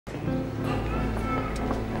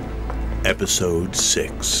Episode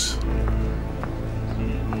 6.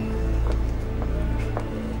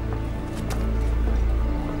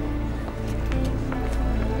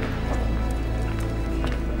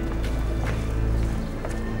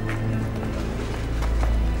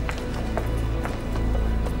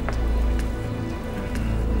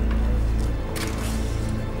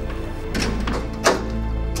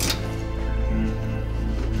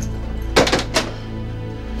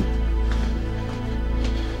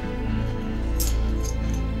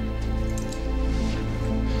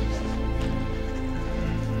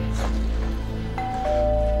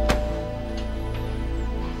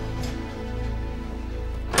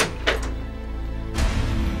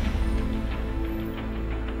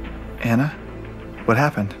 Anna? What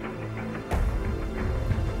happened?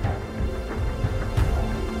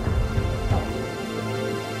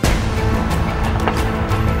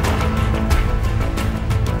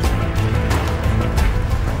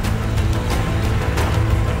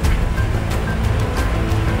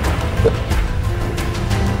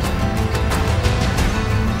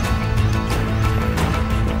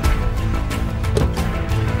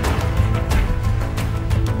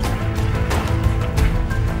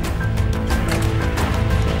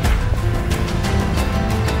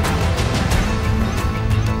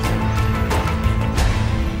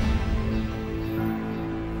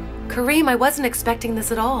 Kareem, I wasn't expecting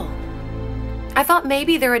this at all. I thought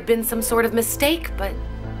maybe there had been some sort of mistake, but...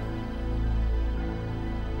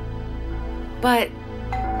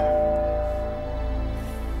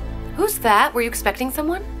 Who's that? Were you expecting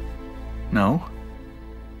someone? No.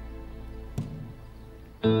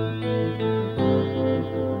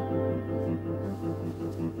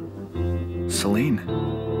 Celine.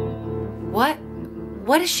 What?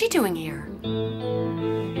 What is she doing here?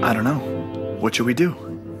 I don't know. What should we do?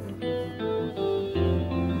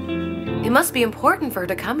 It must be important for her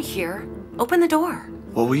to come here. Open the door.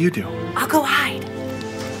 What will you do? I'll go hide.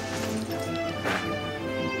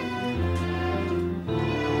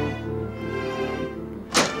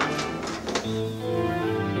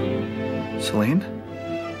 Celine?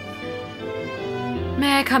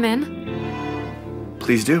 May I come in?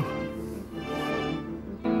 Please do.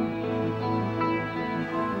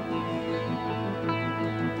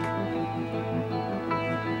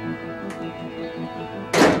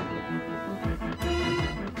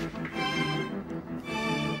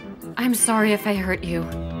 I'm sorry if I hurt you.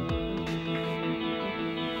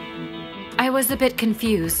 I was a bit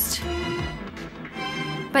confused.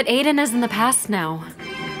 But Aiden is in the past now.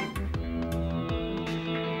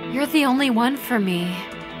 You're the only one for me.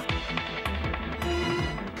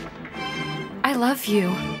 I love you.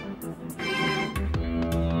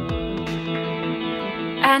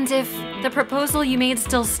 And if the proposal you made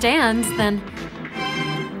still stands, then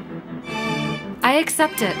I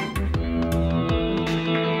accept it.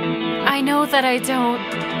 I know that I don't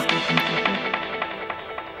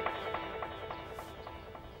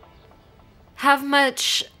have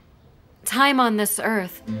much time on this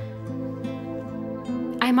earth.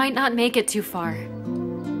 I might not make it too far.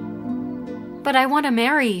 But I want to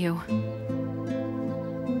marry you.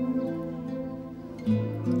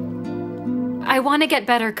 I want to get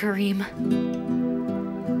better, Kareem.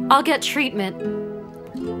 I'll get treatment.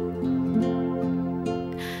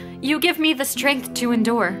 You give me the strength to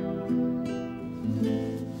endure.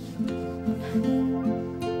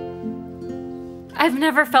 I've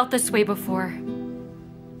never felt this way before.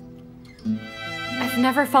 I've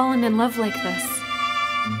never fallen in love like this.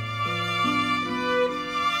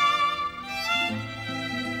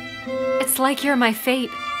 It's like you're my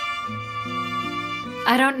fate.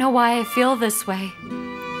 I don't know why I feel this way.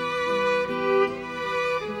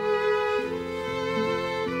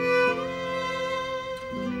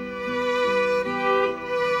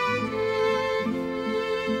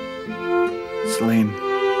 Celine,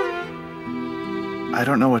 I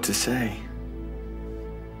don't know what to say.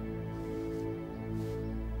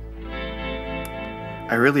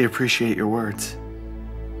 I really appreciate your words.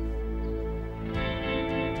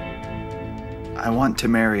 I want to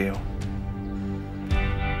marry you.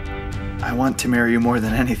 I want to marry you more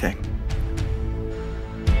than anything.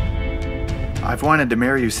 I've wanted to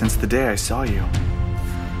marry you since the day I saw you.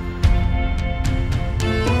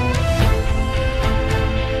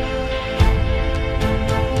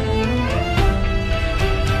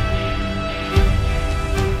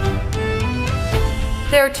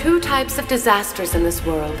 There are two types of disasters in this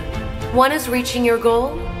world. One is reaching your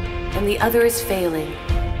goal, and the other is failing.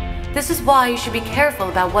 This is why you should be careful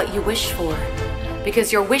about what you wish for,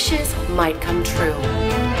 because your wishes might come true.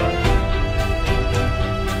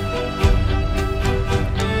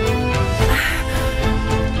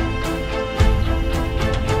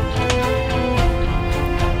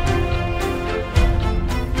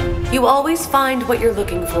 You always find what you're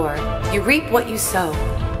looking for. You reap what you sow.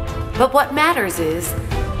 But what matters is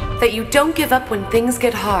that you don't give up when things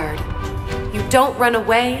get hard. You don't run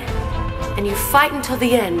away, and you fight until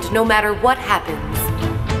the end, no matter what happens.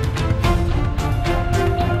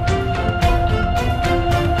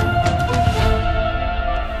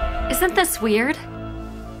 Isn't this weird?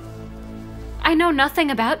 I know nothing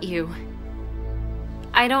about you.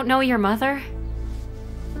 I don't know your mother.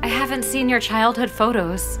 I haven't seen your childhood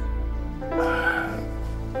photos.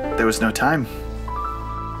 There was no time.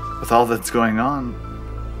 With all that's going on.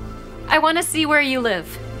 I want to see where you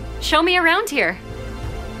live. Show me around here.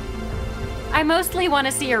 I mostly want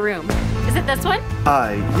to see your room. Is it this one?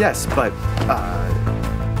 Yes, but,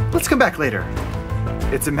 let's come back later.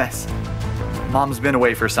 It's a mess. Mom's been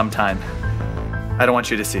away for some time. I don't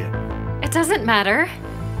want you to see it. It doesn't matter.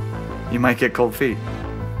 You might get cold feet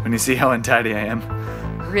when you see how untidy I am.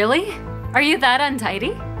 Really? Are you that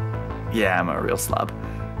untidy? Yeah, I'm a real slob.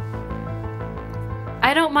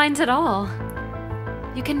 I don't mind at all.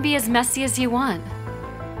 You can be as messy as you want.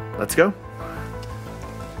 Let's go.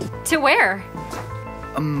 To where?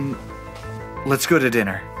 Let's go to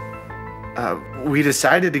dinner. We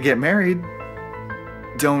decided to get married.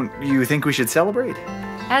 Don't you think we should celebrate?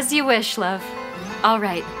 As you wish, love. All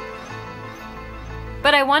right.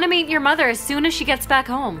 But I want to meet your mother as soon as she gets back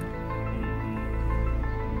home.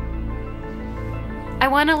 I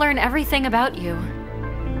want to learn everything about you.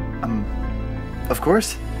 Of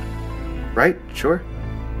course. Right? Sure.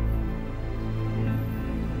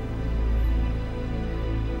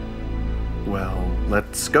 Well,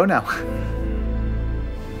 let's go now.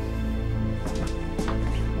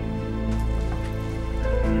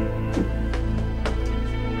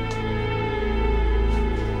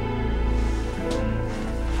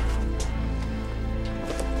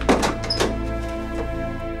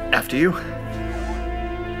 After you.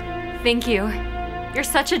 Thank you. You're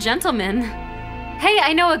such a gentleman. Hey,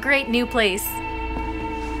 I know a great new place.